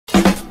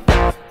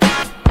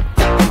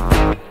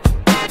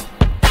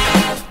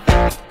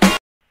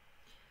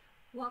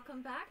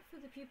Welcome back for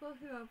the people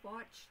who have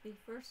watched the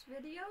first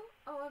video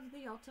of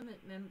the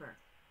Ultimate Member.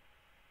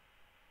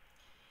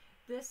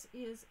 This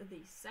is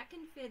the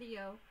second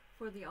video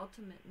for the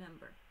Ultimate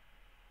Member.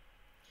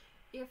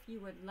 If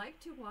you would like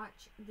to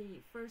watch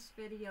the first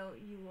video,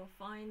 you will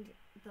find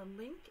the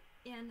link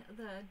in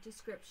the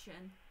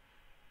description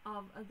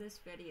of this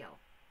video.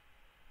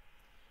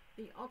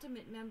 The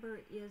Ultimate Member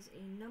is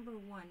a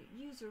 #1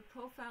 user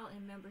profile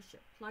and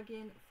membership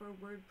plugin for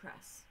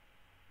WordPress.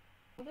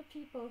 For the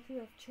people who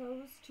have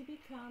chose to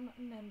become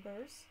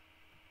members,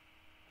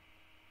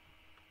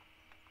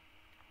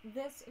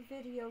 this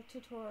video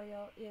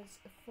tutorial is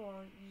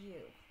for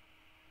you.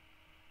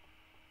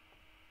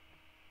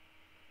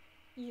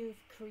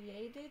 You've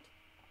created,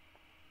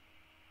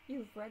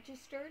 you've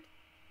registered,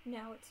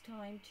 now it's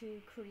time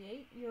to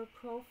create your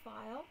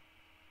profile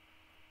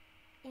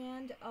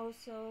and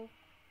also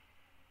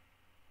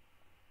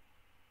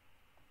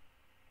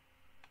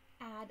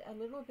add a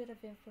little bit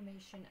of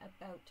information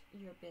about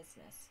your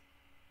business.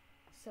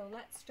 So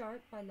let's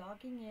start by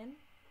logging in.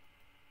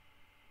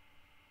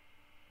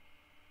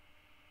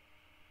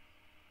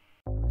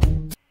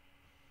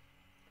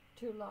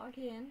 To log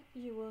in,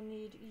 you will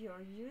need your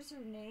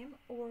username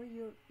or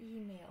your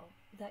email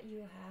that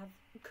you have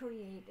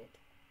created.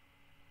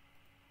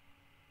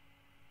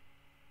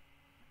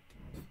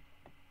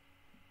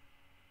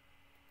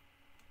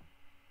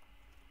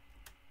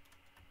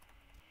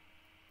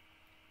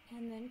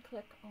 And then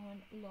click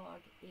on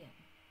Log In.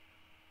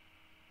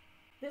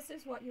 This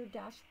is what your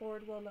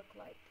dashboard will look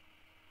like.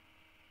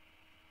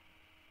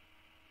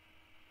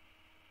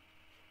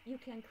 You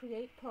can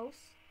create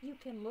posts, you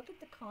can look at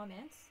the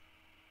comments,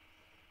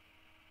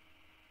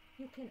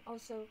 you can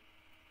also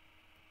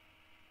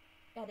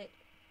edit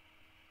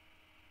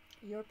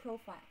your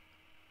profile.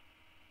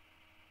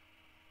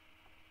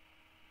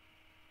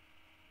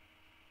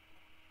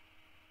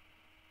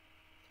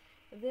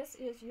 This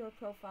is your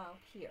profile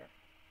here.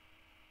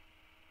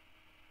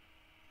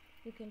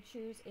 You can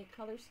choose a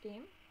color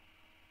scheme,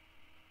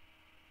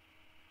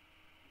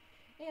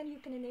 and you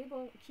can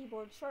enable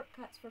keyboard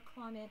shortcuts for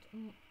comment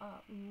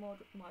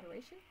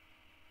moderation.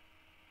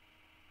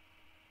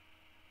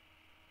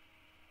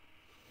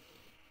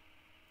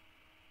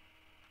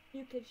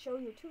 You could show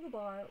your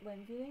toolbar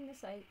when viewing the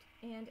site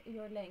and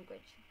your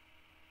language.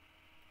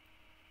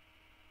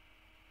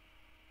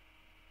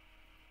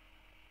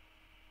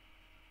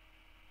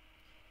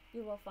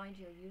 You will find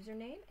your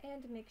username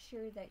and make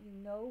sure that you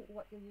know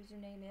what your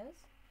username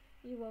is.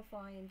 You will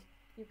find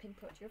you can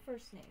put your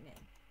first name in.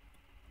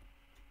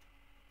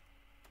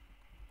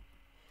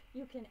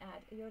 You can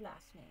add your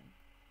last name.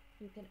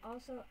 You can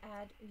also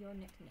add your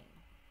nickname.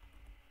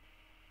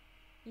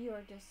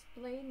 Your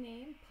display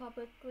name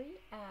publicly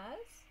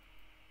as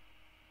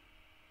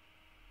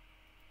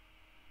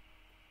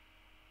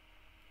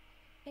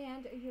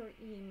and your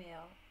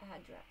email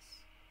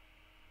address.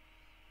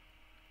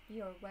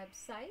 Your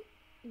website,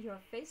 your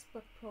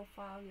Facebook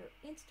profile, your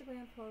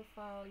Instagram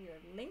profile, your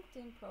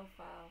LinkedIn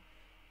profile,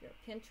 your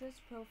Pinterest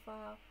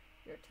profile,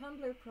 your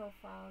Tumblr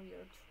profile,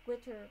 your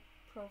Twitter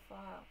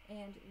profile,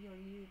 and your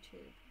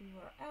YouTube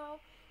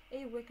URL,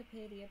 a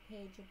Wikipedia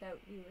page about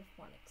you if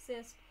one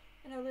exists,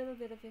 and a little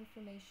bit of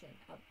information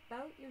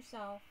about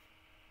yourself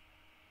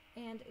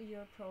and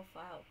your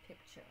profile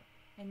picture.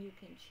 And you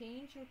can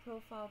change your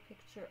profile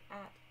picture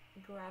at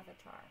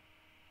Gravatar.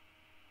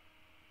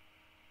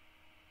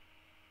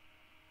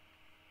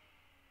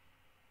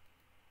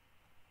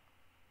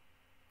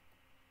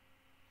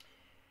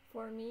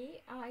 For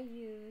me, I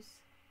use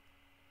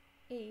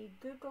a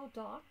Google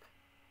Doc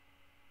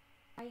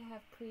I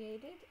have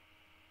created.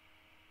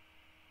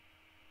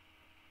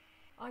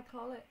 I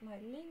call it my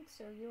links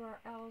or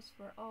URLs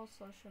for all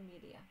social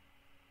media.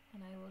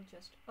 And I will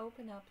just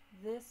open up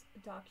this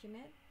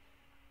document.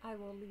 I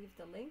will leave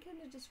the link in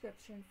the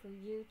description for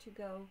you to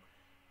go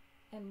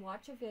and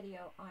watch a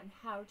video on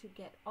how to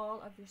get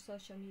all of your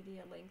social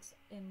media links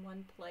in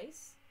one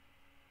place,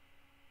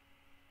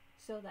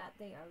 so that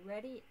they are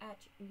ready at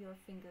your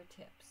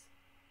fingertips.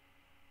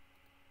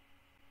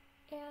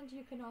 And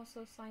you can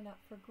also sign up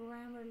for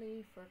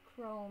Grammarly for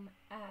Chrome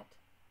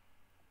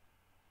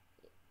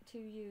to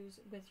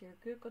use with your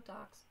Google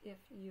Docs if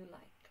you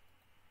like.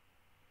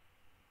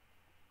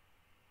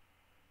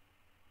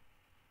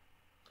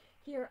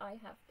 Here I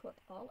have put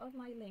all of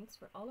my links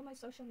for all of my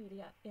social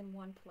media in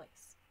one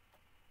place.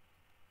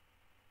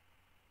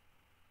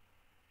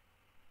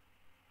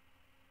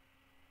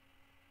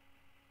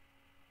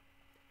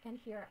 And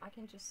here I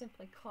can just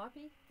simply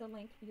copy the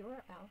link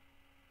URL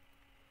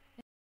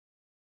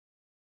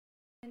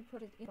and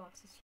put it in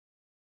boxes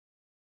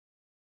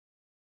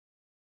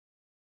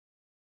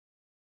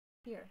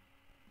here.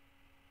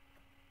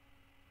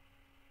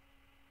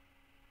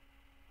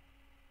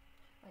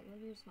 I will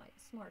use my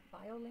smart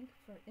bio link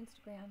for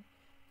Instagram,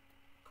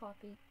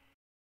 copy,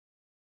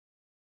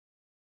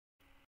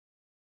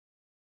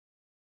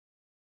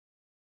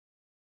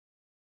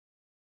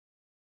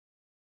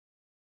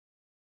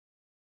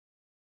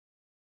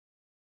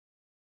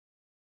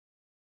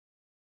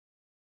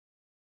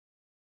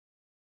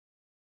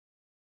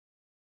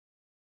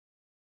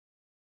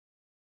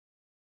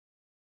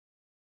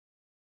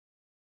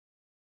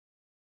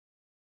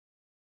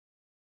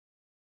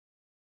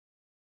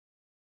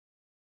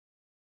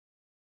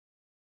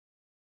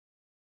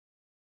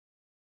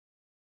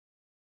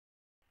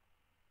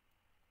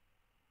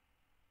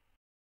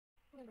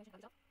 A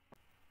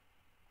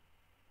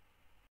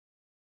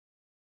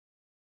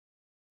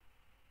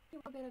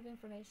bit of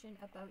information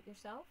about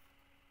yourself.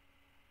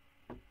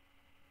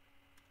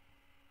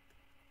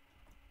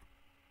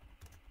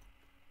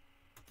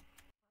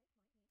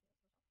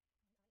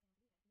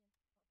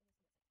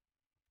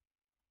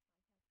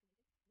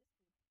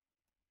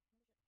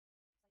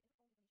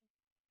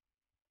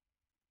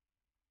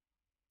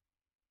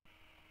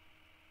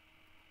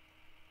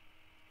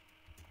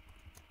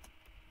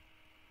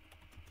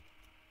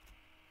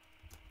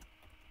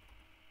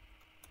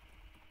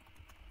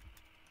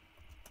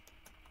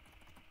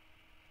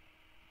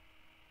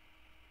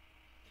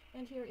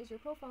 And here is your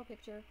profile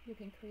picture. You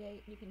can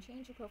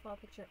change your profile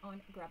picture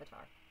on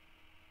Gravatar.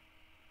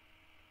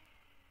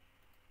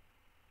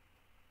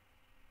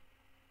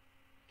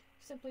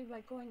 Simply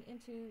by going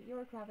into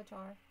your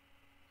Gravatar,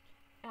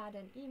 add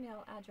an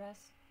email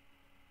address,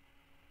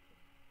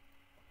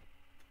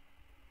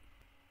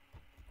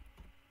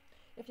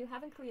 if you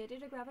haven't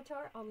created a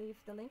Gravatar, I'll leave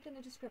the link in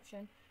the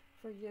description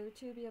for you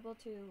to be able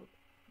to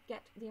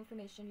get the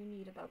information you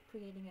need about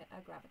creating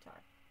a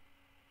Gravatar.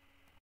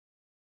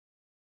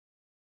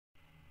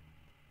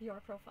 Your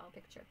profile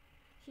picture.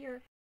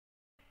 Here,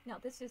 now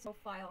this is a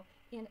file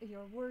in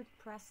your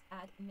WordPress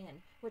admin,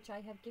 which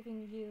I have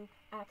given you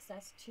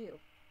access to.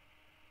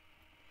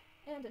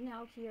 And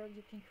now here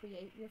you can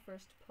create your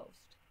first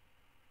post.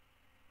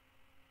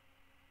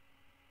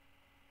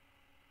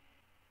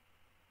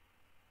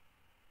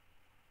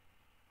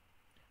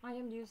 I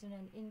am using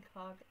an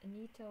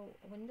incognito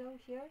window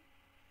here.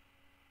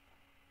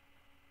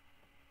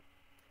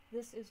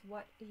 This is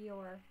what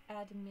your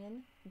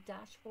admin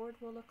dashboard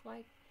will look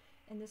like,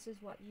 and this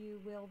is what you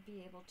will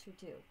be able to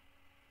do.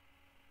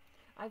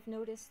 I've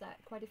noticed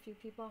that quite a few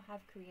people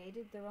have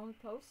created their own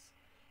posts.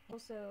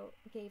 Also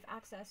gave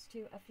access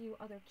to a few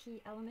other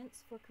key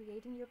elements for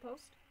creating your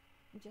post.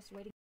 I'm just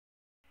waiting.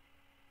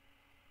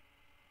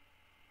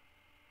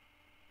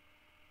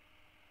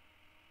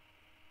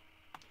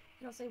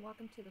 It'll say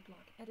welcome to the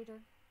blog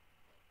editor.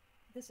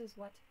 This is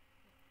what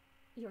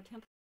your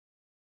template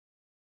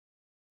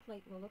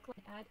will look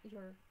like. Add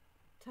your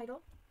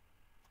title.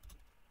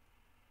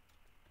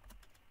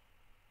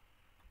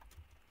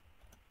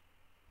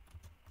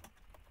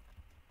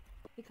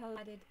 Because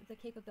I added the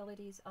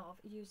capabilities of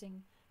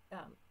using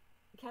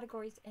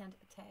categories and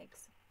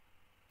tags.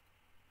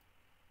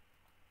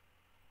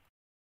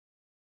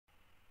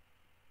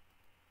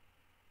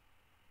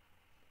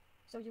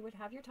 So you would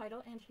have your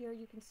title, and here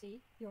you can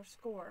see your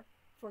score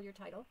for your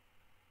title.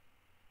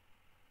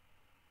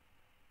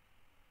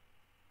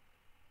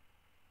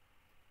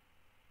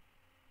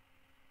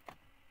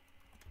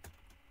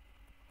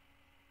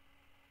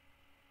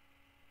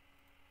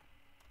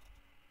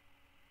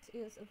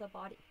 This is the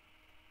body.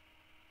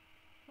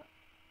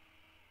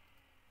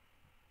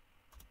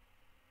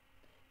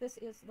 This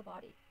is the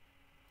body.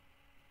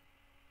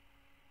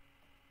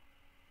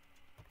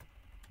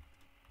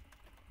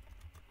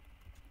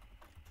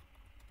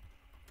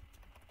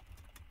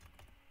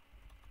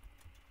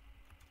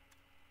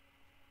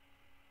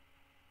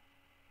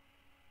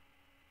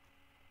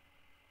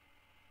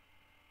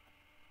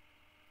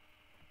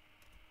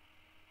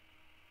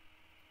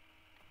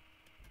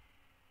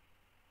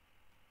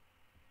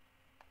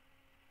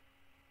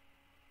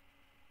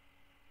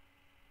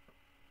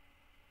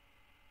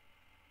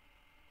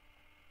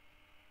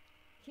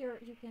 Here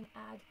you can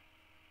add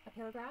a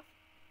paragraph.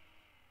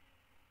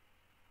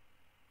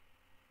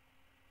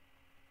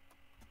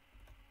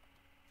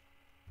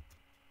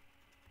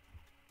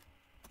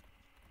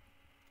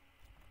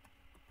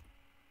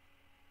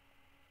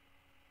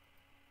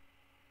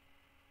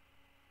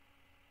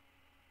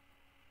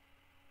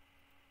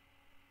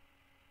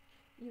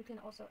 You can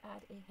also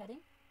add a heading.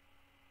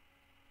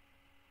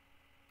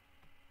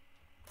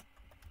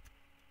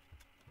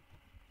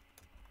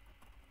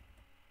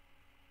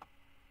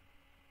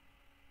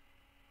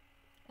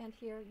 And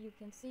here you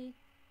can see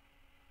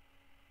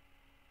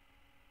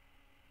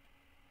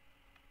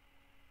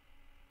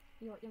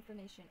your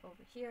information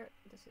over here.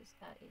 This is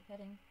add a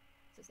heading.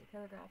 This is a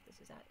paragraph. This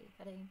is add a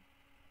heading.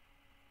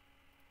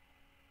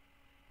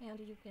 And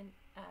you can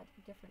add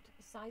different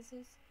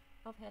sizes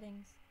of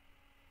headings.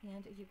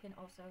 And you can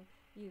also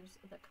use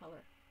the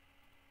color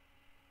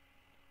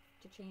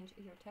to change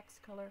your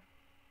text color.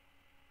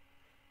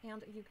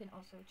 And you can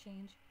also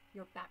change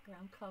your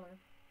background color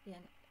in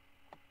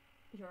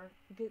your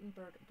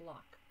Gutenberg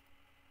block.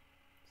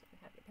 So you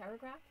have your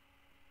paragraph.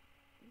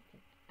 You can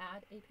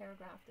add a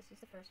paragraph. This is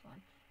the first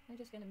one. I'm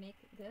just going to make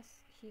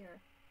this here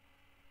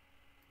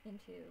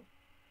into,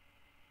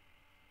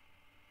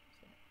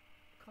 so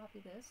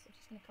copy this. I'm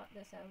just going to cut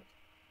this out.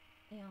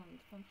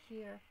 And from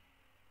here,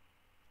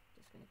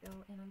 just going to go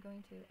and I'm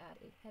going to add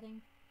a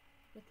heading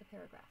with the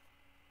paragraph.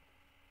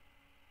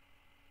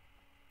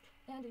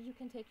 And you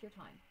can take your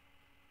time.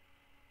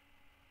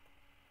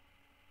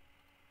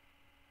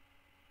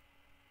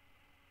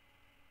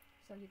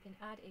 So you can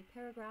add a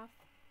paragraph.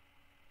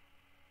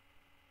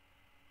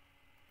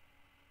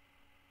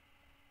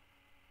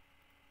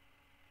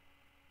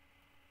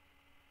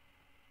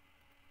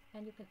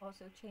 And you can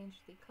also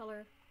change the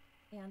color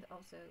and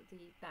also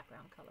the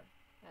background color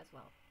as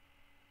well.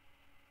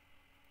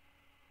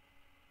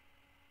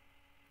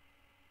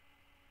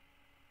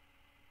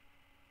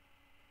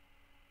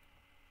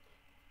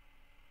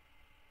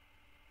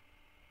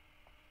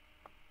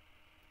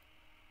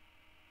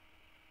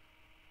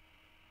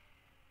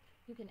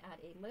 You can add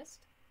a list.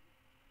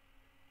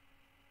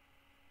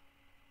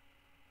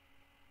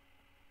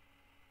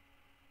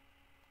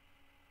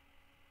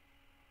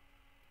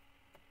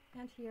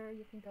 And here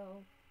you can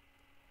go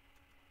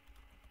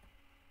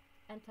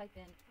and type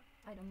in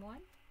item 1,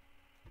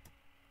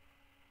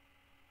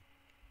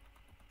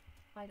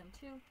 item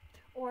 2,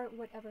 or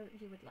whatever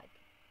you would like.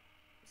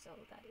 So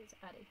that is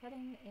add a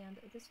heading, and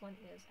this one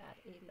is add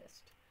a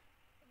list.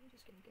 I'm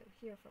just going to go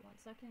here for 1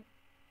 second,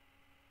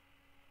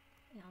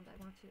 and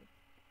I want to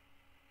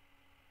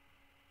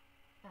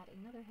add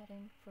another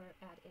heading for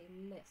add a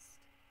list.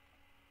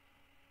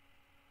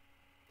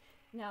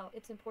 Now,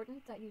 it's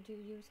important that you do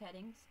use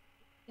headings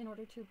in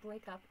order to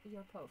break up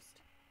your post.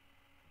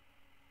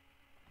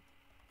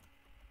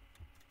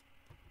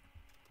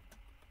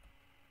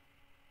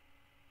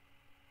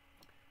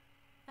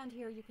 And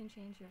here you can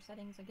change your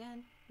settings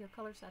again, your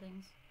color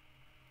settings.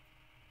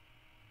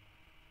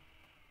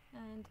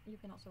 And you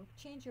can also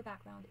change your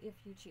background if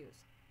you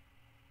choose.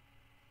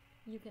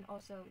 You can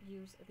also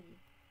use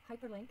the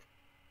hyperlink.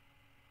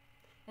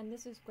 And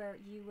this is where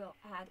you will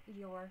add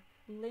your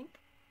link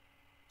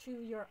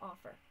to your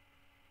offer.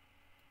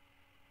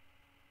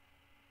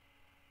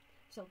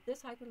 So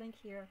this hyperlink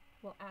here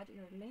will add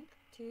your link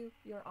to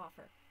your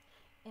offer.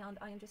 And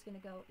I am just going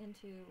to go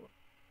into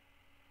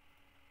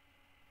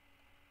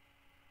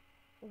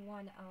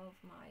one of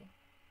my,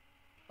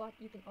 but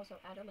you can also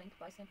add a link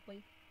by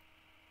simply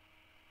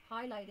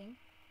highlighting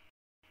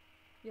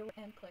your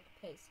and click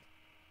paste.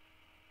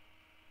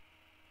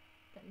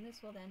 Then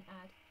this will then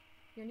add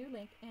your new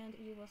link, and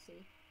you will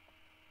see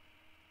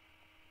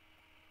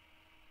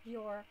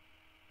your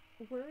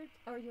word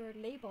or your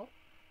label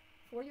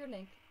for your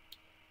link.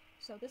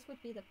 So this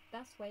would be the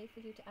best way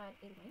for you to add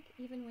a link.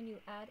 Even when you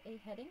add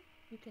a heading,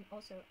 you can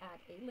also add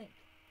a link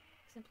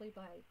simply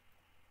by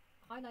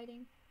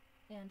highlighting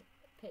and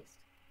paste.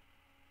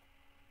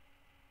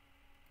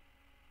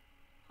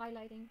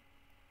 Highlighting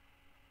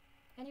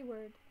any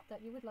word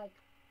that you would like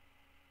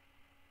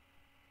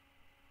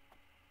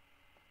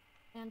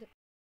and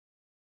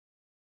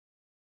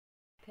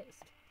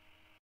paste.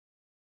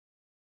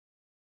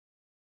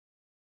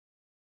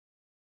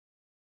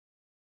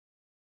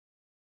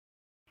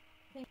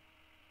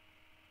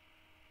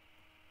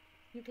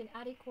 You can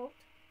add a quote.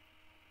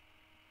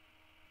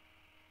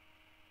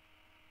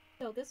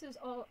 So this is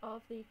all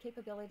of the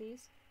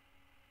capabilities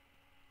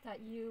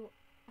that you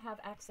have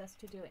access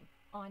to doing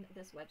on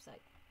this website.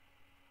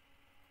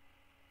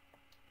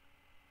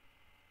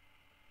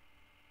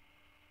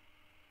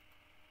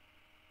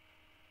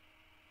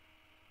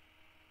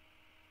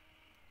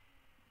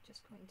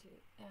 Just going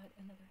to add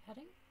another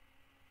heading.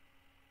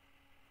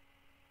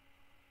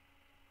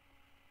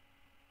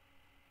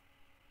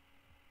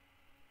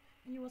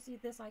 And you will see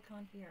this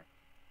icon here.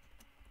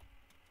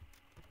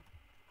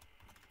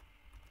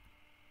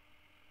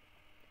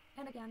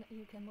 And again,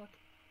 you can look,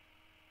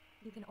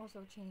 you can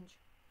also change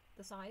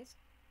the size.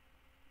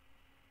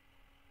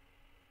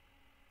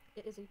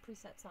 It is a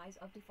preset size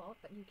of default,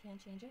 but you can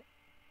change it.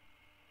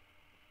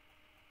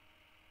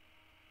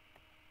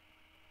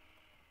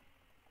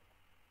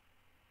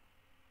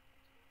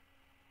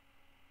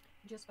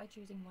 Just by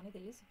choosing one of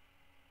these.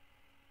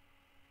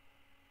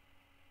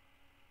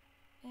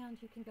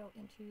 And you can go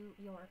into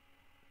your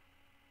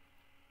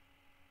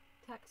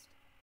text,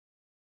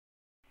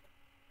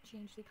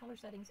 change the color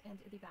settings and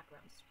the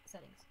background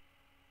settings.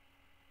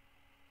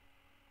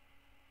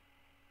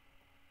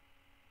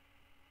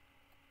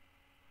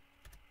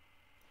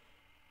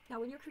 Now,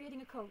 when you're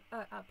creating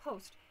a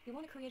post, you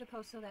want to create a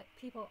post so that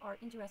people are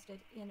interested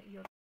in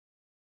your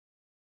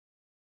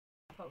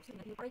post. And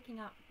you're breaking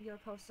up your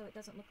post so it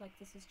doesn't look like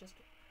this is just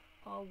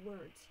all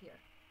words here.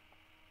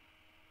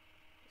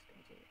 Just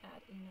going to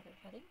add another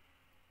heading.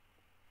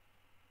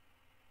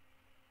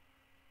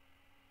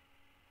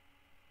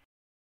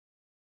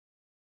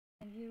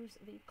 And use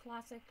the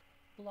classic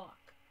block.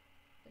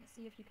 I'm going to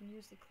see if you can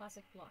use the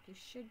classic block. You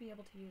should be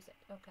able to use it.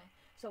 Okay.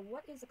 So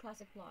what is the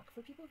classic block?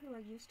 For people who are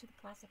used to the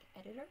classic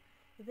editor,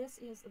 this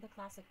is the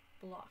classic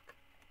block.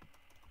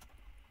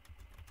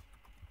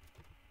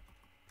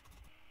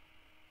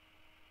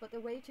 But the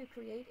way to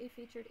create a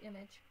featured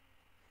image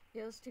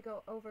is to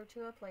go over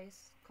to a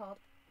place called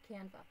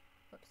Canva.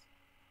 Oops.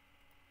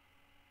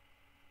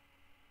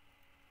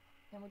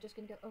 And we're just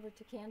going to go over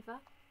to Canva.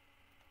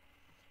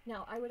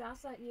 Now, I would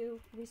ask that you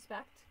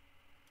respect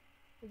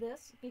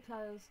this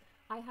because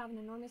I have an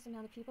enormous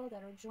amount of people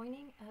that are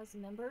joining as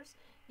members,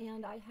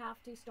 and I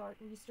have to start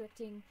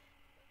restricting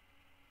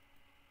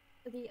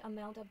the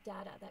amount of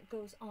data that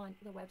goes on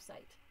the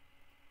website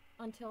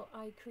until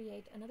I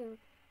create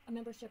a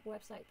membership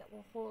website that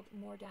will hold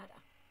more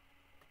data.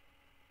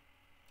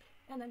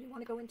 And then you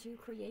want to go into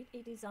create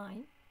a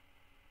design,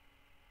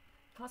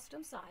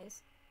 custom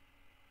size,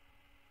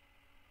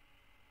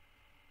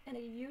 And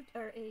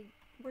a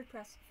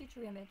WordPress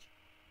feature image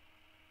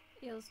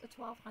is a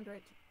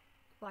 1200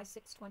 by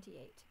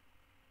 628.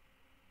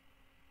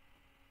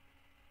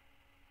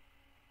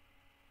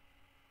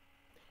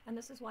 And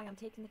this is why I'm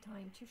taking the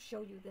time to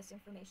show you this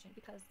information,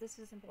 because this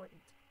is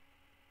important.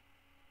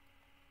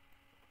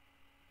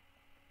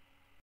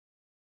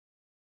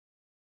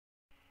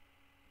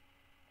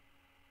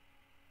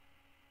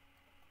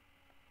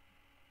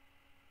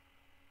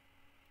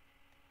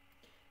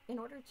 In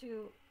order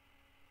to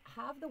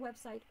have the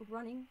website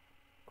running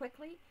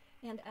quickly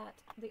and at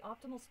the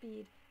optimal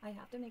speed, I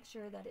have to make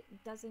sure that it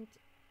doesn't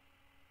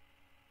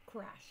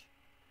crash.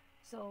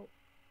 So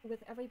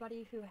with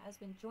everybody who has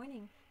been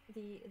joining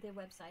the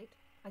website,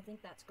 I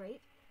think that's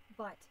great,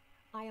 but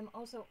I am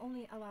also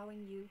only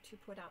allowing you to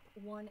put up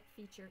one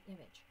feature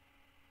image.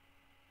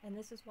 And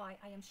this is why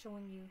I am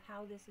showing you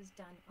how this is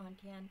done on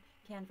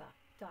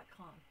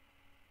canva.com.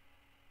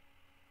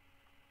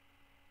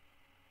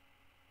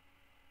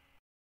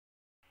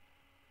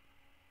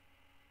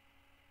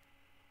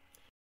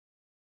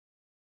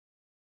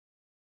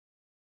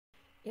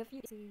 If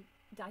you see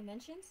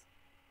dimensions,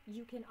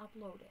 you can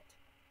upload it.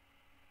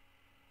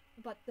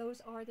 But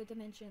those are the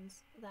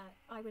dimensions that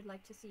I would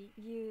like to see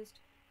used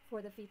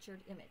for the featured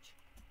image.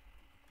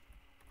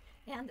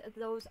 And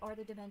those are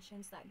the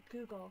dimensions that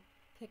Google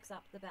picks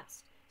up the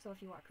best. So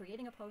if you are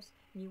creating a post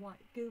and you want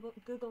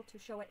Google to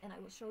show it, and I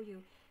will show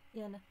you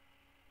in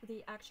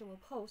the actual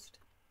post,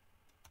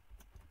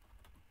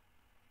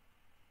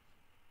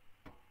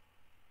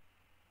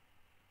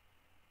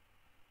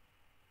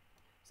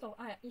 so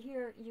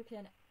here you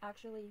can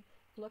actually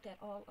look at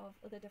all of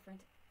the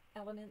different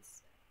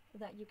elements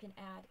that you can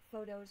add: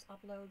 photos,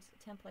 uploads,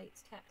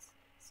 templates, text,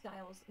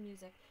 styles,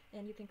 music,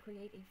 and you can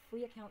create a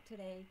free account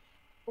today,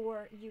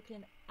 or you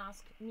can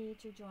ask me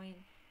to join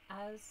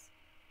as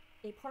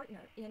a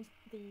partner in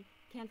the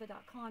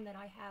canva.com that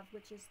I have,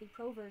 which is the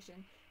pro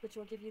version, which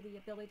will give you the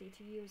ability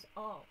to use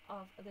all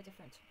of the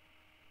different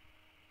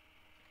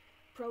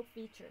pro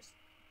features.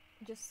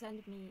 Just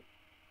send me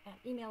an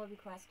email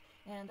request,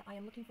 and I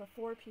am looking for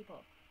 4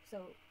 people.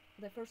 So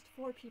the first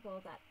 4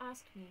 people that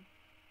ask me,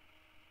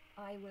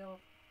 I will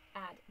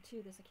add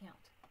to this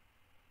account.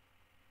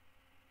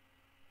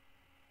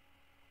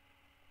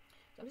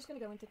 So I'm just going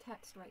to go into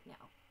text right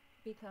now,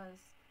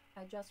 because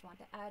I just want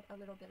to add a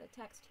little bit of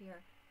text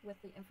here with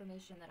the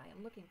information that I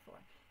am looking for.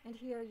 And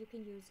here you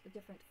can use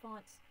different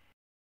fonts,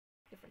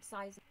 different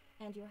sizes,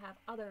 and you have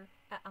other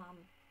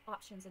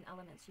options and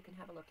elements you can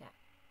have a look at.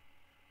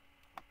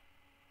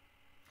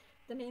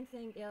 The main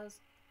thing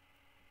is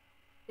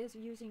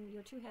using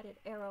your 2-headed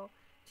arrow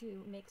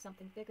to make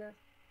something bigger,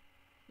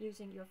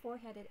 using your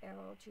 4-headed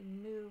arrow to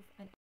move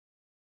an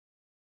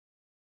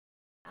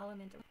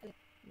element.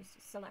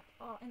 Just select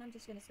all, and I'm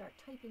just going to start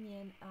typing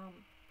in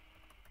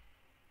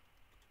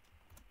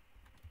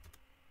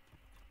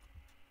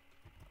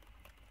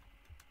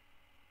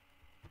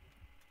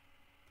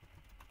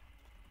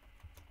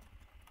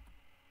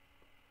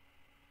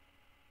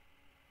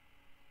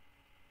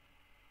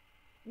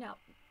now,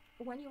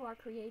 when you are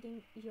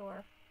creating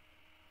your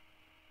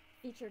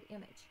featured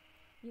image,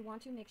 you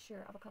want to make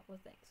sure of a couple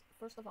of things.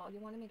 First of all, you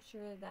want to make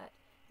sure that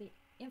the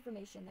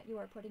information that you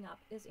are putting up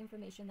is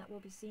information that will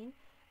be seen.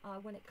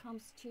 When it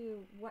comes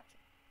to what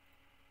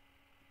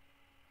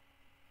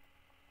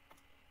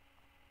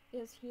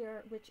is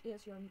here, which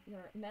is your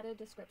meta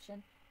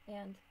description,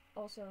 and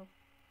also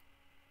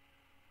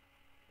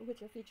with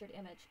your featured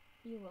image,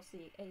 you will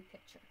see a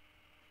picture.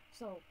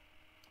 So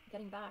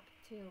getting back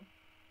to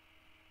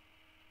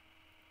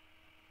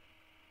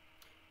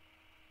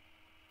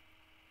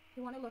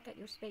you want to look at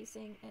your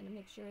spacing and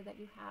make sure that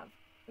you have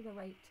the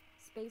right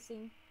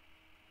spacing.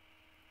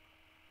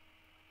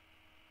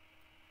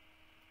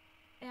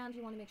 And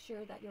you want to make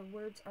sure that your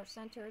words are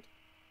centered.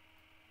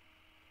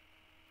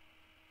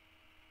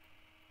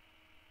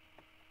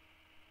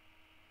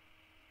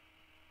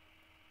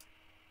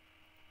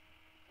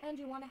 And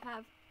you want to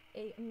have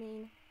a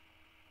main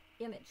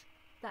image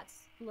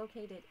that's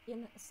located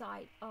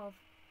inside of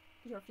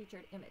your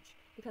featured image,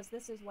 because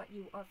this is what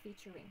you are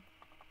featuring.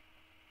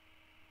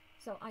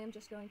 So I am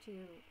just going to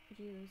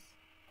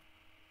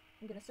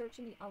I'm going to search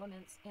in the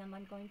elements, and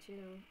I'm going to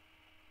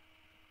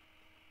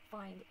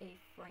find a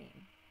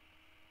frame.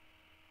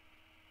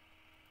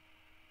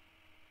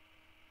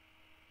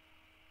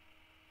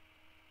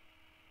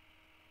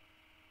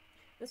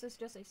 This is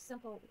just a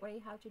simple way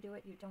how to do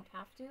it. You don't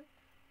have to,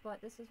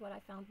 but this is what I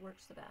found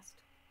works the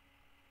best.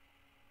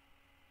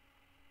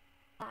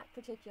 That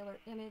particular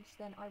image,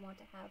 then I want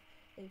to have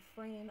a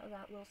frame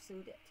that will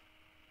suit it.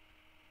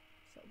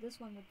 So this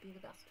one would be the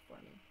best for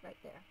me right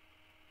there.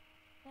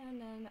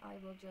 And then I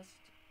will just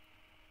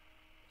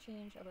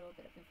change a little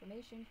bit of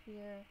information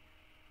here,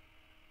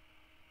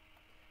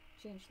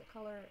 change the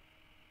color.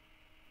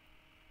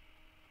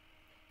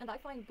 And I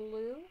find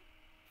blue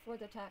for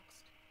the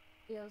text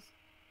is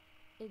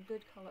a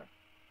good color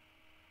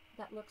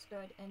that looks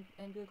good,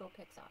 and Google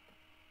picks up.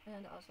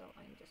 And also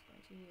I'm just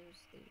going to use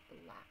the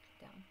black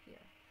down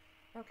here.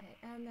 Okay,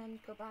 and then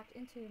go back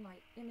into my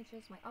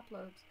images, my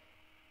uploads,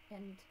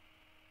 and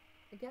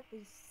get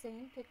the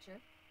same picture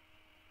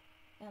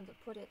and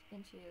put it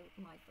into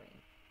my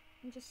frame.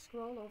 And just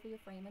scroll over your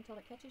frame until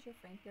it catches your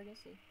frame. Here you'll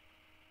see,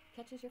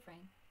 catches your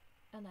frame,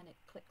 and then it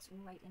clicks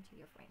right into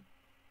your frame.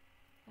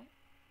 Okay?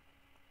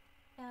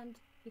 And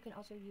you can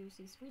also use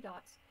these 3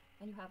 dots,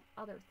 and you have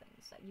other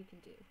things that you can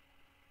do.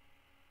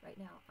 Right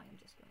now, I am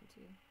just going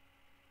to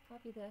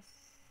copy this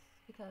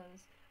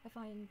because I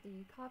find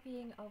the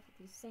copying of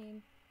the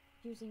same,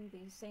 using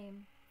the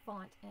same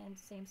font and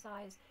same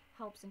size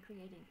helps in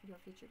creating your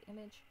featured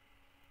image.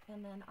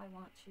 And then I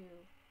want to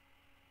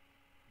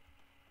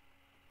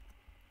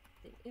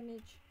the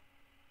image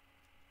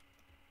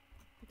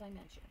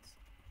dimensions,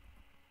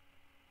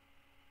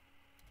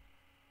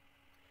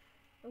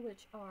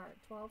 which are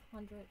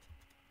 1200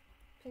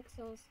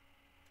 pixels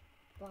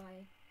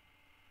by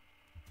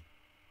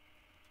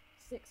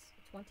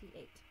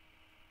 628.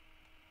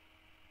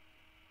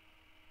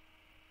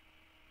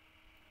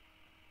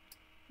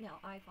 Now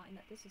I find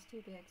that this is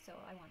too big, so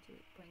I want to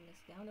bring this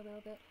down a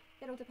little bit.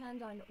 It'll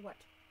depend on what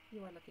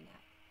you are looking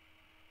at.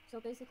 So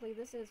basically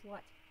this is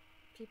what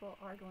people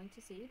are going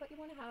to see, but you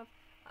want to have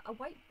a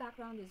white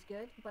background is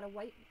good, but a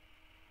white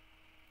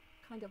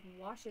kind of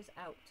washes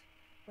out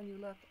when you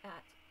look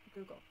at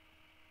Google.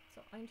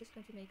 So I'm just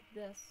going to make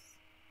this,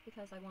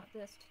 because I want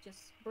this to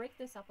just break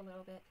this up a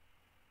little bit,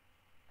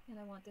 and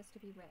I want this to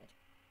be red.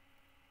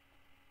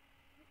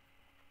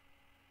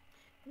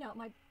 Now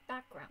my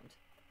background.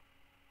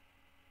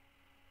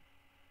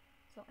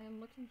 So I am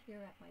looking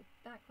here at my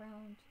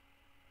background,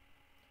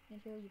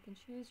 and here you can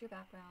choose your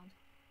background.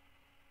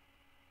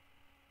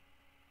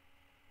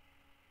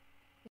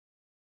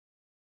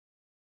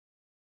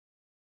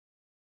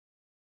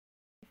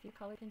 If you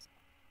color can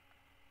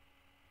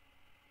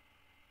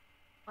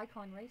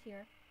icon right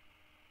here,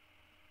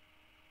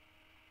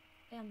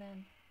 and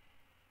then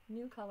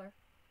new color,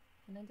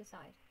 and then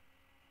decide.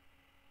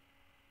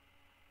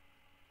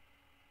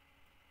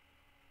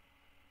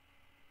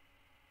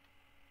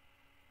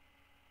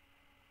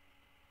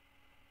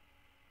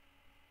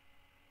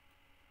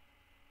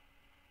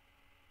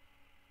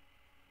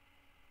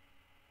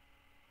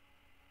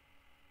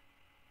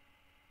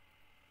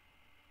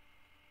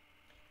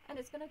 And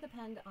it's going to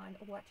depend on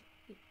what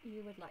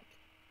you would like.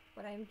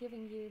 But I'm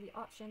giving you the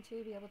option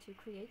to be able to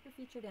create your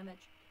featured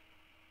image,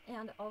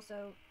 and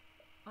also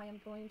I am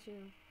going to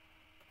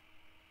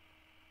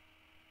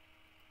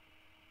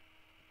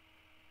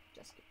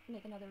just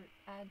make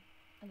add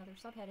another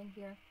subheading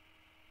here.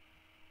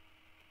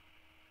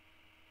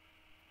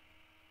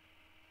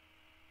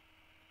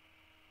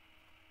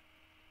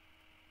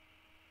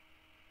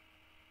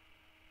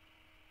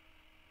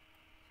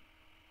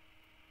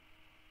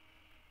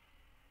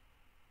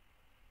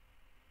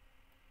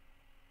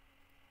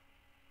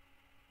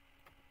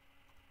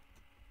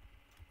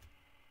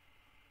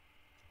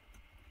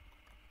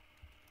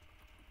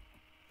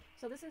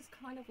 So this is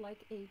kind of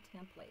like a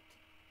template.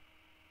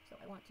 So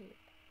I want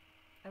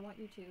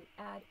you to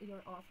add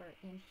your offer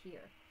in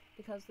here,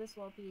 because this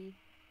will be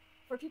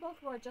for people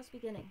who are just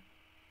beginning.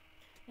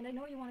 And I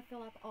know you want to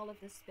fill up all of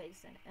this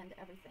space and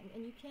everything,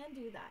 and you can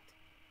do that.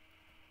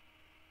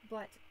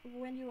 But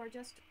when you are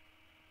just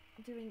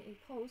doing a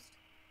post,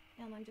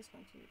 and I'm just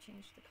going to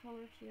change the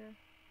color here,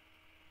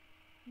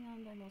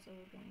 and I'm also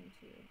going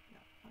to,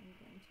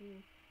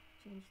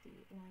 change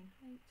the line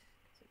height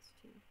because it's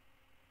too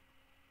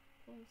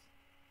close.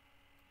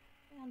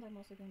 And I'm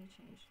also going to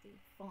change the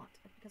font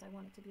because I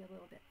want it to be a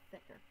little bit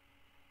thicker.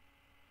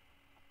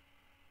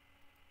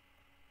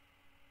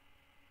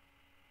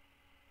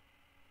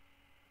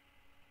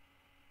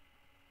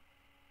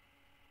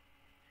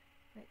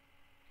 Right.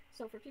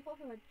 So for people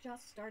who are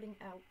just starting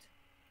out,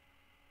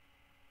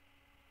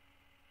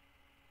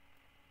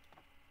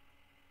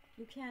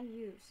 you can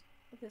use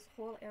this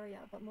whole area,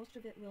 but most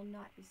of it will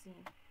not be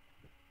seen.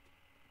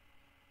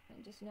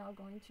 I'm just now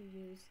going to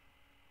use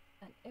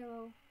an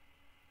arrow,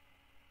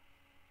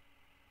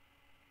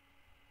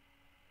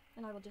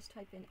 and I will just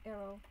type in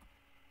arrow,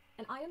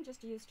 and I am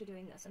just used to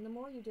doing this, and the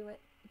more you do it,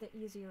 the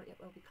easier it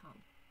will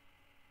become.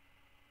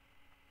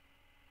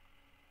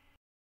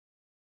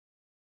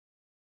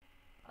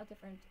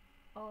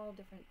 All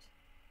different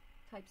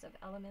types of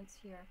elements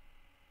here.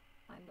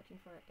 I'm looking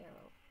for an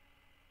arrow.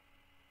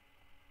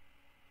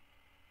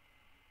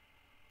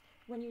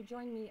 When you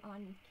join me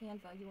on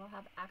Canva, you will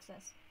have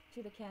access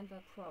to the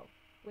Canva Pro,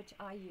 which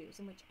I use,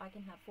 and which I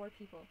can have 4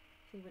 people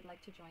who would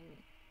like to join me.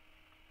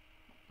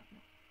 No,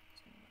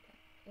 just going to look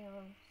at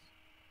arrows.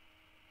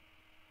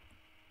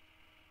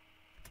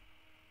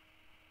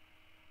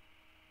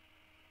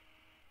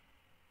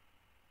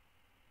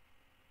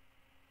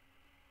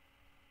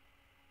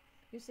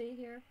 You see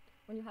here,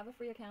 when you have a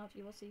free account,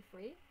 you will see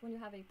free. When you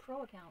have a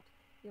pro account,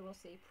 you will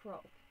see pro.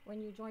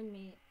 When you join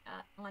me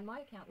on my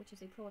account, which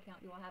is a pro account,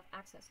 you will have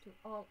access to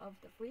all of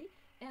the free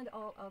and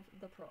all of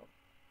the pro.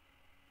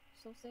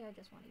 So say I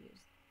just want to use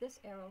this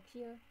arrow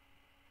here,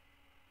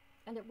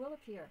 and it will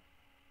appear.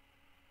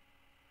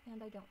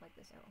 And I don't like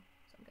this arrow,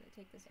 so I'm going to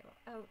take this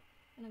arrow out,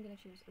 and I'm going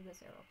to choose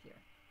this arrow here.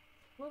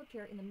 It will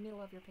appear in the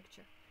middle of your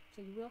picture,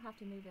 so you will have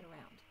to move it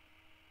around.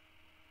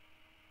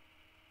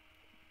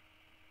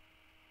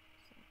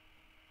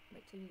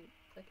 wait till you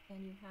click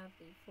and you have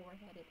the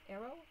four-headed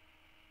arrow,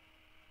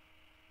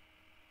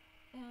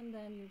 and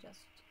then you just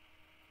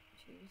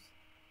choose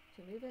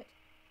to move it.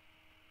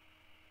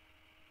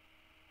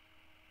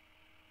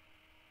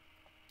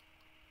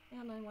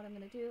 And then what I'm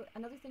going to do,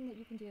 another thing that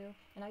you can do,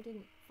 and I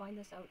didn't find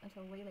this out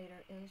until way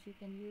later, is you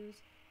can use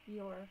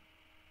your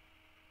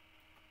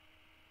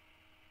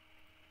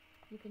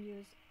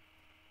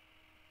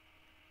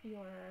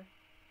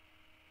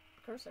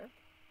cursor.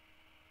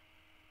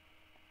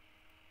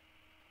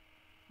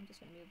 I'm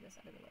just going to move this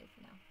out of the way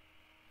for now.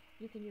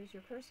 You can use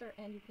your cursor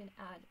and you can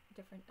add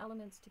different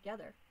elements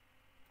together.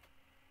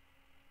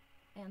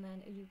 And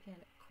then you can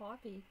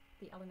copy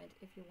the element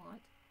if you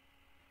want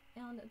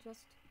and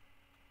just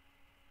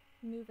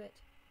move it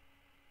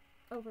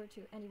over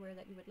to anywhere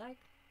that you would like,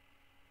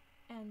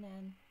 and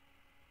then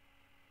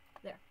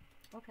there.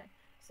 Okay,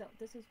 so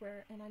this is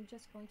where, and I'm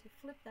just going to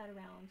flip that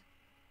around,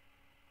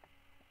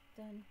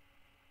 done,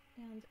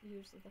 and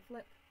use the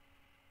flip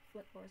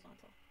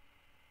horizontal.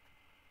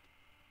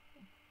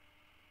 Okay.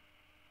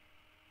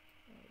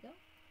 There we go.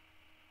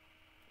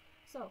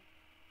 So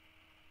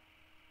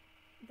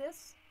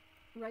this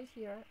right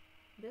here,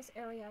 this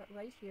area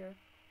right here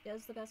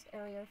is the best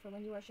area for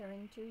when you are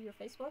sharing to your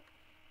Facebook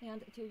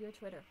and to your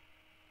Twitter.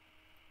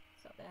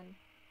 So then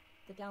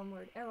the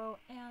downward arrow,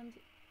 and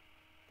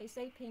they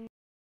say ping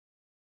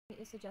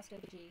is suggested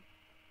G.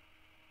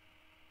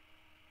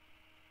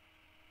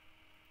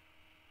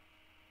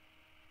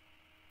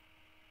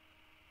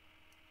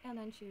 And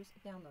then choose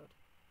download.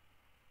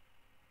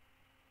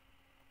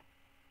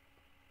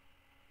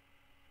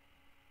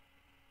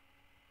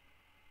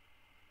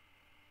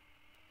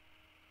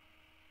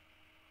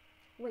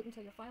 Wait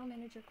until your file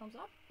manager comes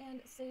up and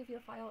save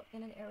your file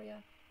in an area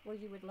where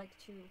you would like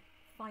to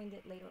find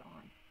it later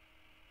on.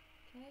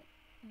 Okay,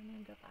 and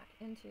then go back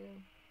into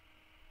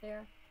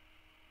there.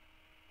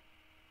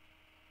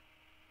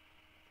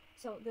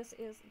 So this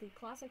is the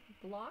classic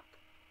block.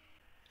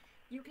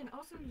 You can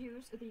also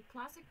use the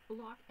classic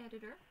block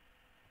editor.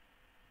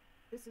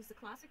 This is the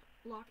classic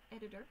block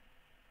editor.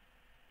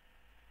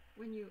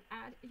 When you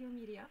add your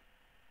media,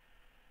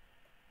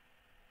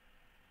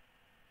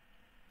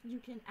 you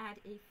can add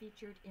a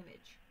featured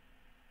image.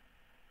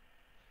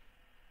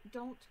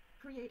 Don't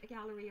create a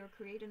gallery or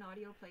create an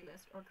audio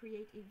playlist or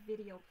create a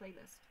video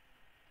playlist.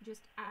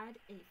 Just add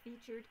a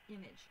featured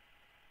image.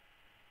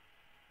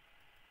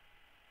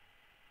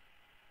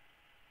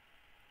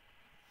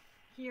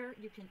 Here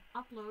you can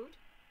upload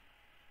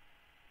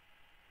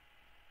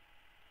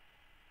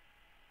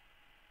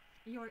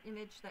your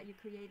image that you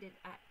created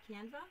at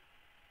Canva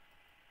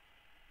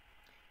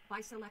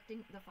by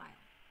selecting the file.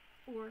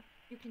 Or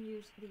you can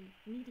use the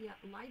media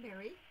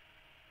library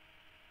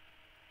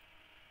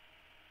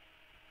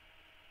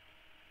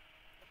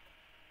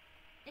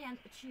and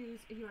choose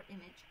your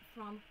image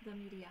from the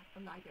media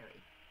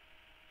library.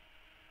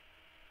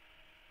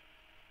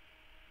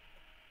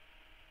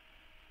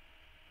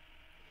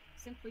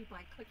 Simply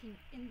by clicking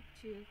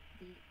into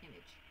the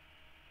image.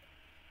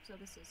 So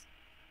this is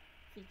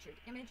featured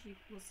image. You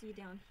will see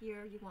down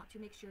here you want to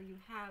make sure you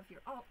have your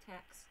alt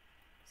text.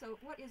 So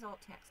what is alt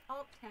text?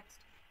 Alt text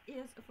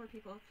is for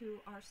people who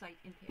are sight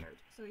impaired.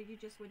 So you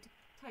just would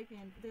type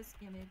in this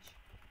image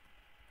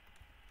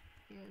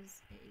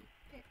is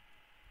a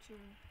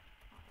picture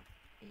of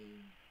a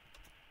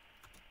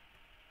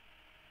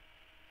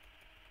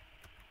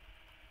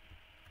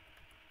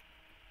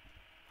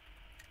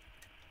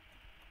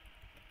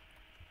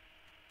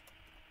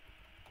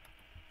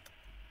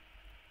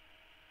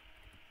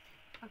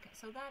okay,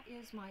 so that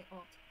is my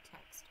alt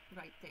text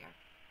right there.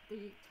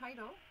 The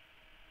title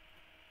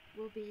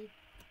will be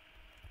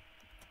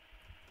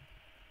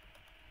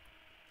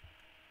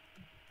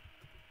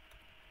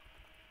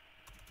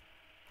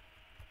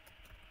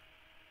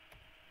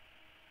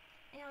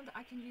and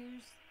I can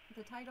use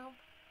the title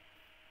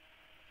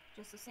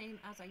just the same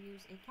as I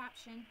use a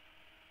caption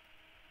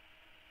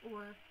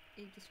or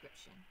a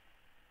description.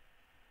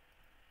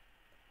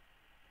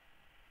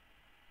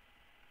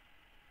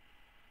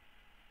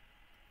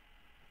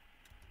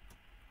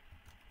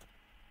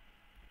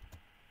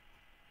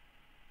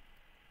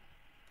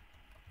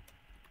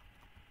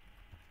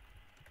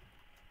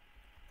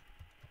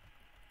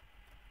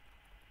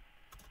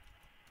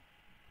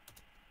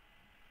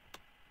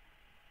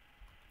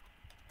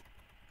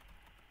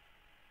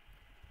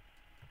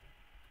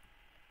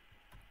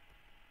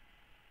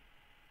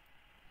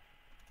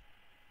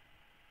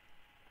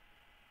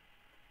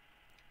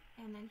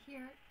 And then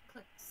here,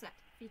 click Set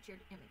Featured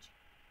Image.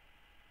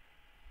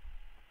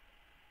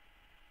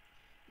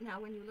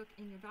 Now when you look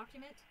in your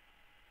document,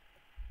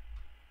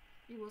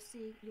 you will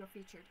see your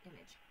featured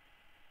image.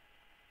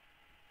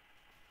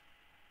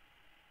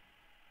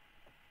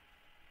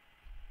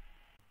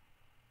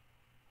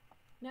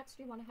 Next,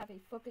 you want to have a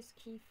focus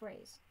key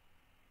phrase.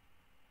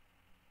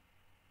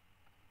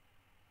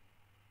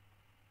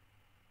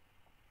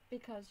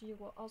 Because you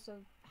will also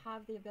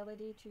have the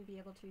ability to be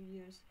able to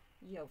use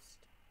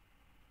Yoast.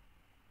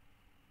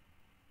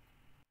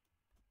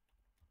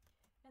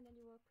 And then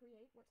you will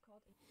create what's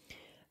called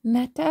a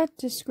Meta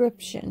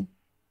description.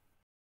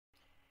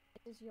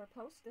 This is your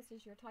post, this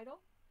is your title.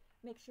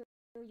 Make sure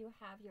you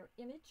have your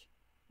image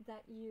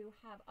that you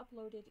have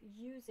uploaded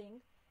using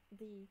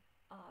the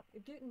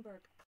Gutenberg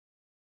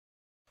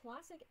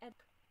Classic Ed.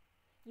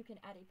 You can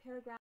add a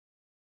paragraph,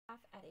 add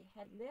a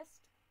head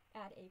list,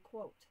 add a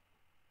quote.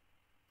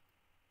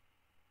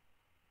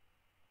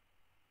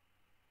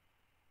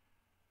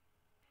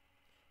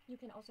 You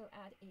can also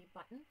add a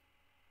button,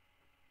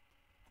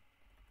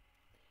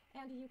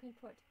 and you can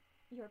put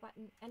your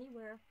button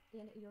anywhere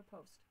in your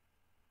post.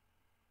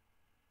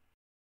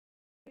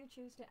 If you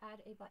choose to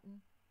add a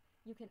button,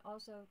 you can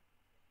also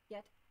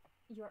get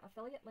your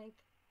affiliate link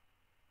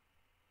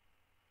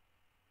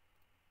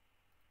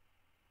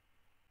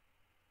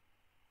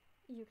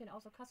You can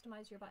also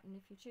customize your button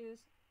if you choose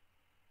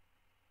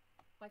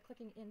by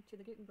clicking into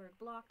the Gutenberg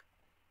block,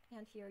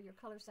 and here your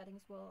color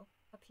settings will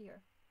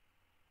appear.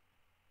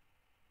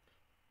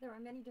 There are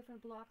many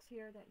different blocks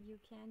here that you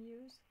can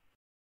use.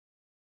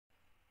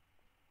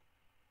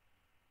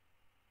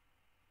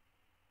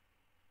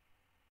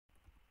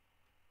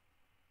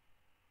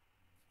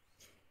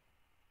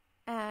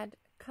 Add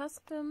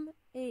custom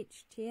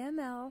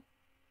HTML,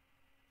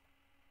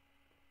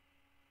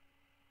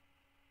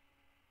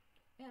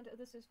 and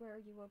this is where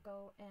you will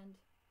go and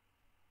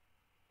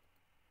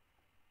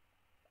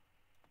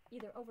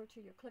either over to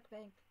your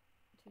ClickBank,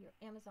 to your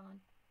Amazon,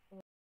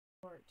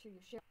 or to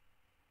your share.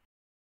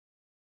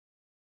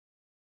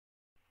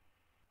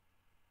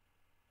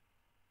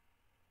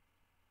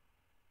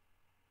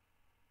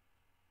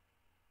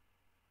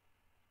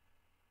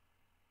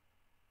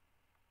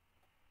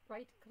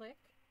 Right click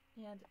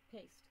and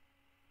paste,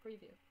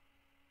 preview.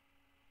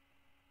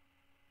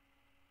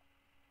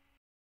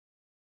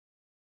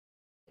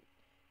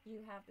 You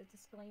have the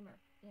disclaimer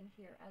in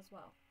here as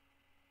well.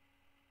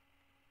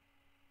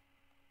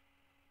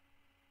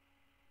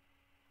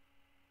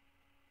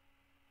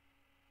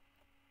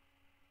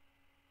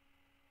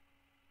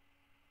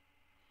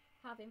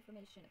 Have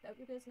information about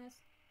your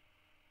business,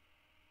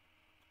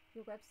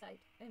 your website,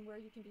 and where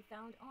you can be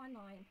found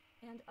online,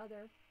 and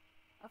other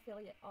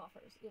affiliate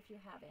offers if you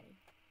have any.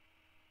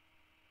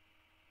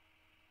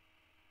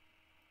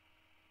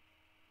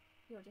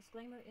 Your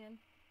disclaimer in.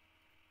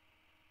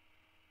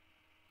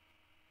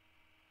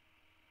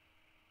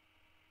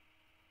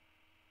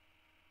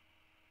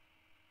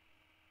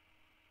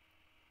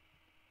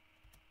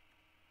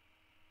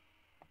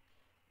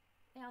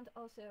 And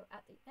also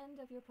at the end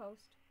of your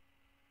post,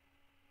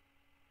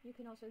 you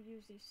can also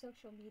use these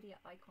social media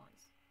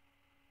icons.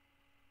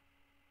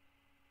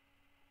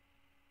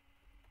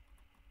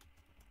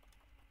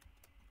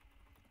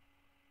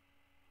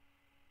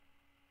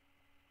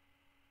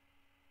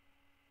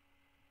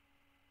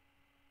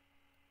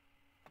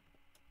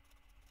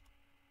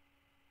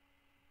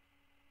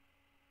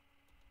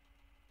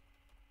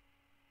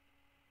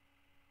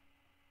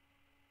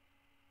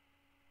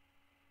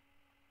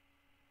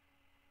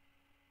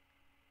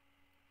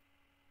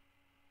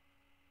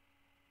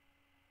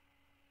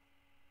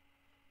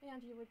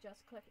 And you would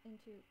just click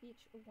into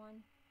each one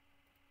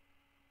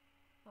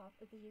of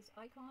these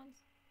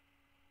icons,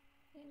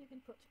 and you can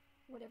put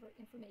whatever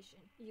information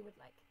you would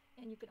like.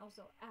 And you can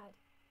also add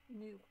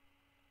new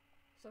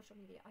social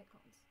media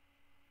icons.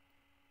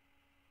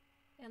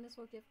 And this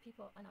will give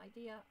people an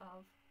idea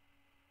of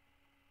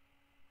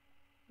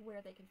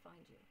where they can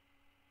find you.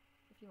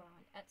 If you are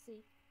on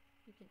Etsy,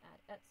 you can add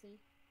Etsy.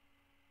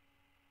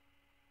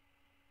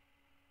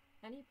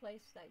 Any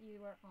place that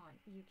you are on,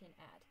 you can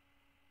add.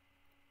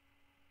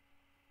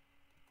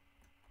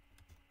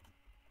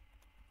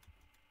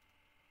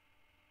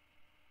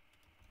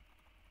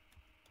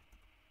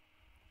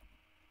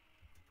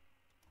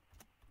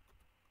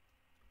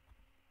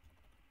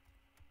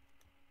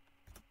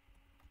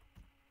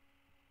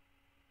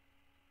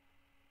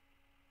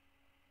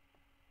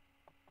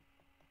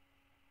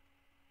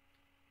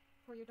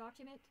 For your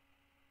document,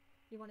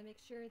 you want to make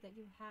sure that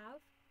you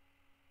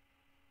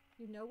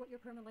know what your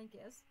permalink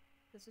is.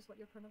 This is what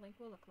your permalink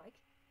will look like.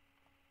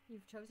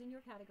 You've chosen your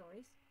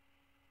categories.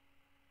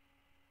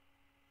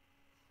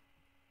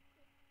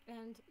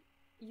 And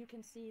you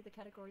can see the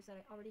categories that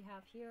I already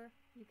have here.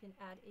 You can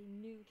add a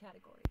new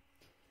category.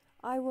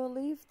 I will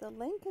leave the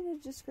link in the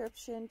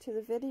description to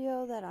the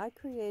video that I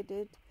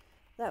created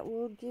that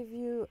will give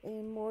you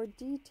a more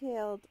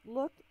detailed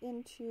look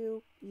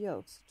into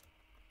Yoast.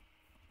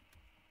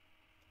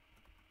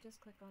 Just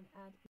click on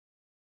Add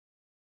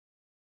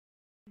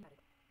Category,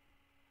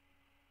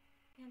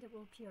 and it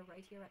will appear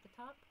right here at the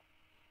top.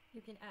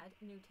 You can add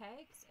new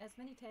tags, as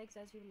many tags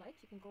as you like.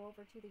 You can go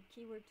over to the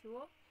keyword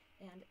tool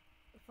and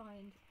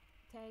find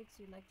tags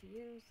you'd like to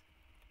use.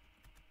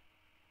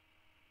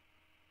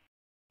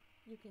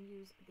 You can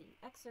use the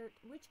excerpt,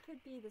 which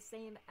could be the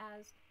same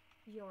as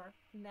your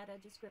meta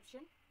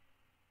description.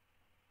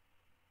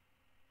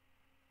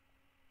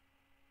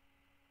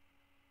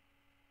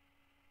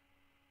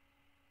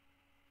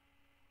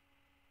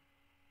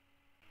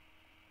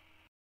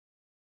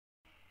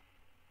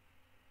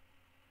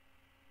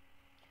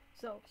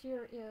 So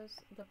here is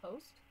the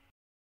post.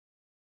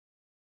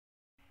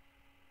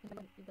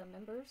 the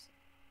members.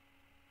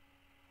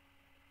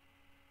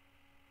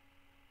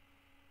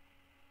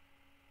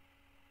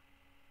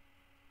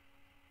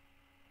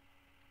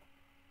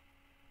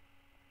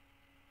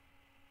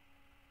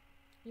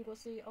 You will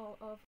see all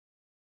of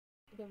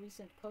the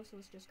recent posts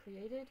was just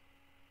created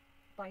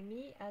by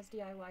me as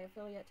DIY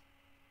Affiliate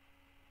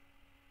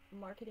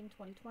Marketing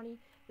 2020.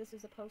 This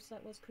is a post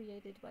that was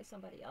created by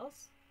somebody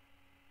else.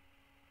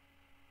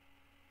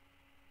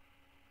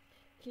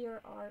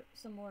 Here are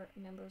some more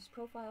members'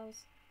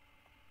 profiles,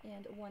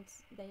 and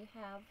once they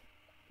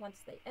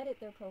edit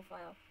their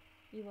profile,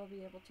 you will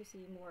be able to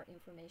see more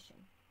information.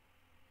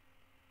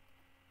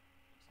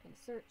 Just going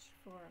to search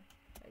for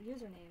a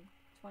username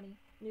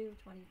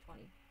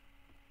 2020.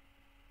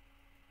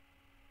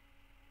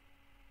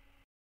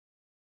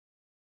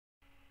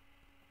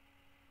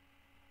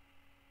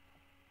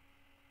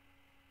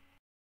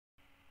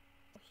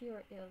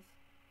 Here is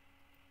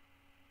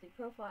the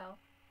profile,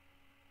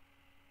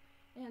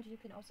 and you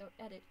can also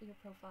edit your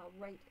profile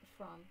right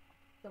from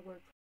the WordPress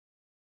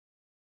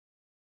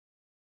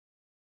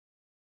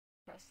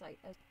site.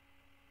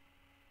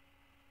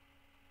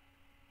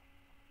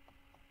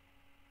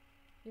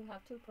 You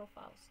have two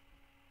profiles.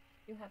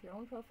 You have your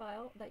own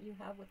profile that you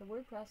have with the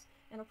WordPress,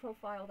 and a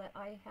profile that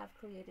I have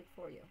created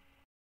for you.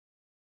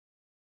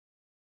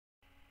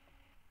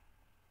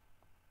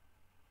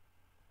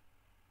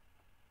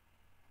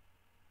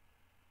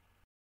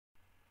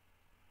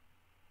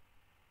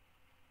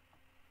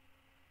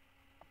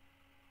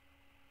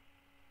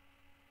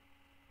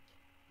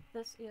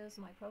 This is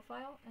my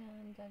profile,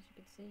 and as you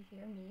can see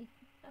here, me.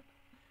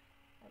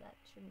 Oh, that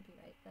shouldn't be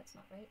right. That's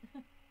not right.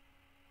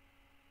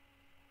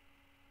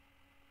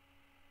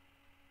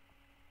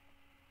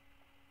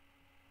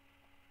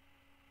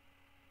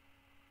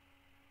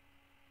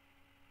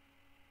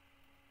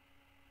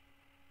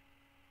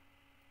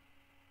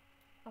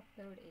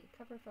 Upload a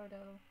cover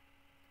photo.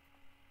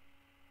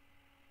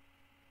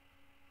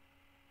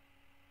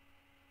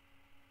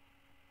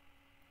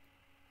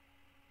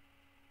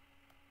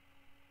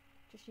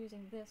 Just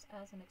using this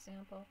as an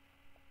example.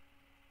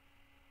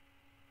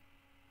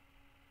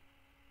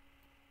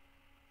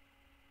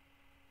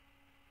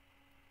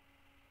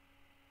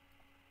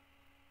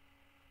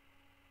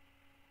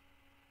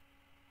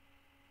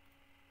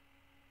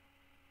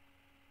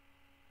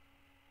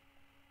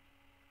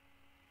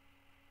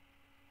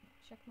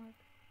 Check mark.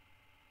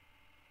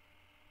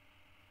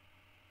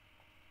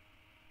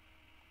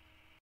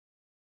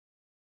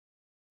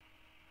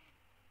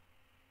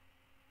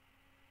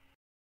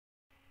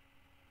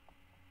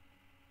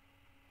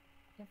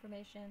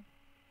 Information.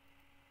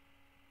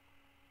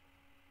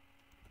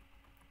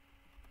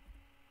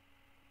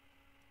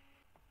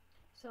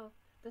 So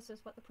this is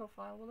what the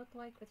profile will look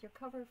like with your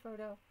cover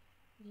photo,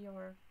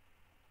 your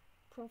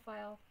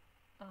profile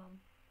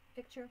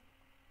picture.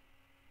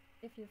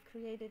 If you've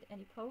created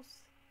any posts,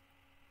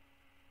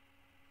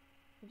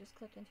 you just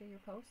click into your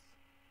posts.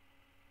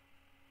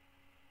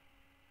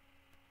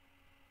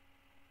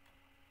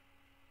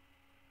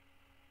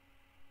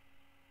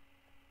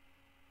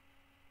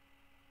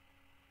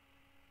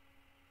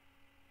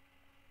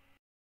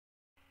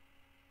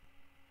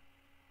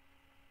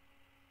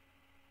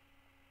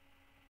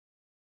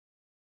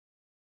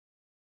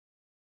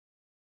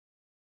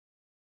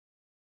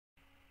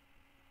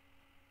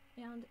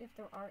 And if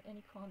there are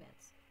any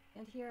comments.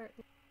 And here,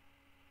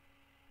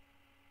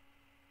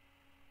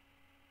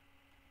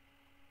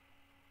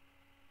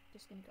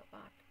 just going to go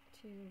back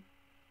to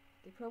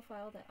the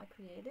profile that I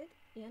created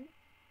in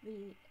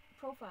the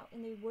profile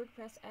in the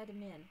WordPress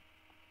admin.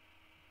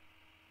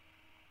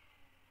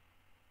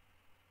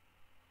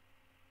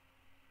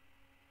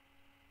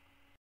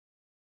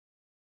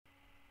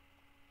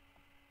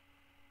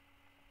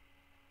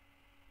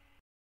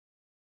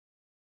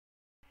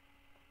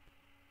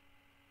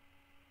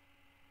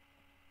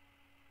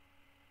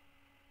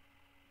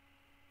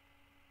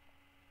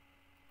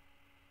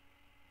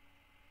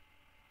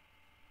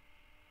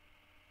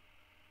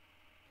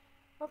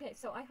 Okay,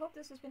 so I hope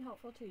this has been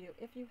helpful to you.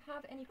 If you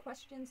have any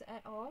questions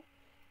at all,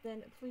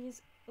 then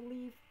please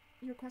leave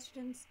your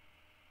questions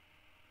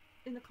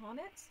in the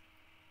comments.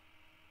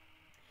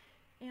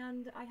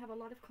 And I have a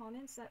lot of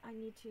comments that I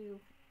need to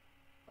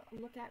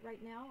look at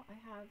right now. I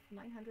have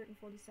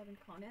 947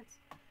 comments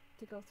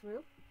to go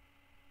through.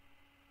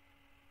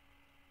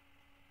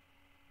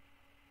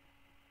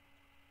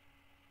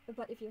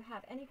 But if you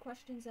have any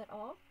questions at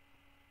all,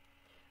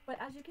 but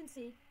as you can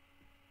see,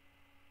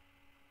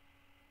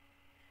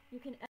 you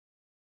can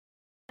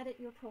edit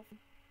your profile,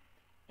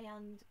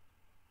 and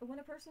when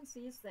a person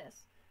sees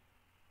this,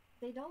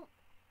 they don't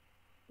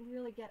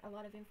really get a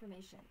lot of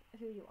information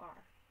who you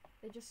are.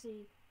 They just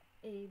see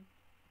a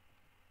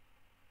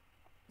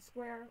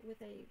square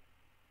with a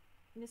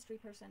mystery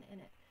person in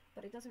it,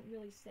 but it doesn't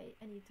really say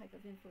any type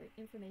of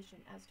information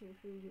as to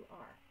who you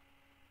are.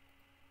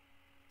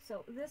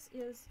 So this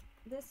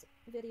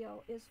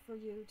video is for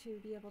you to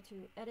be able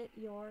to edit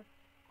your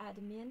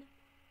admin,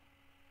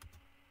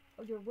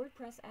 your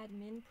WordPress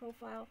admin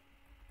profile,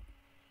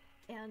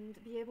 and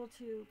be able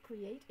to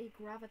create a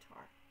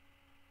gravatar.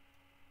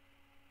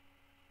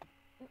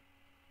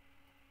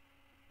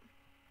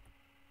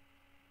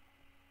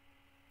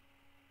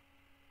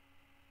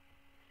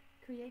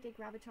 create a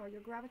gravatar.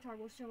 Your gravatar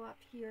will show up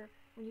here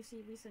when you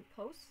see recent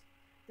posts.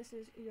 This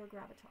is your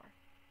gravatar.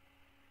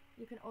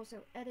 You can also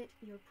edit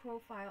your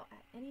profile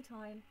at any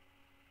time.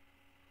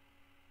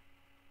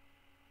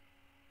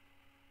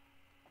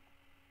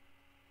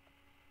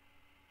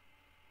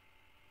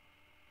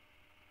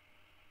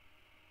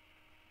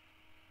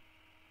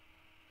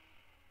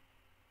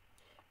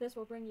 This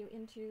will bring you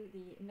into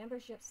the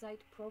membership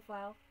site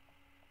profile.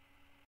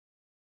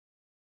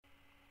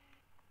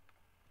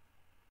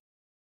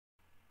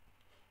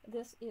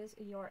 This is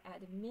your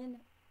admin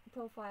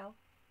profile.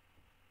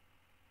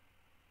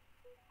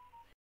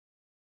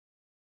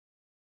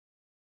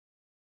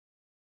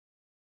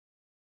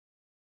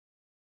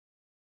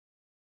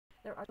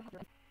 There are,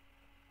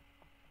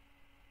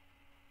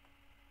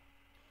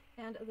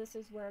 and this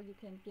is where you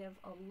can give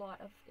a lot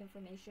of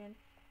information.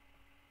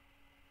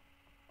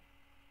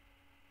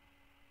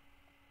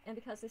 And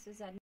because this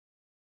is admin,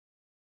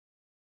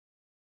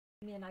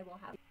 I will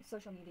have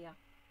social media.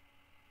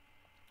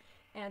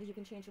 And you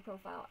can change your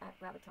profile at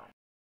gravatar.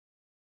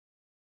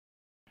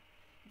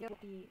 What we'll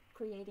be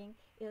creating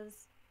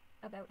is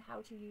about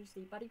how to use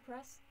the Buddy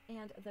Press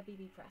and the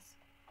BB Press.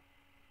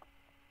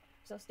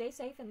 So stay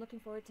safe and looking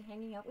forward to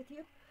hanging out with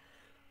you.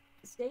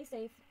 Stay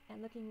safe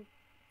and looking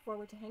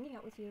forward to hanging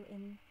out with you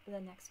in the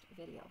next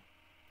video.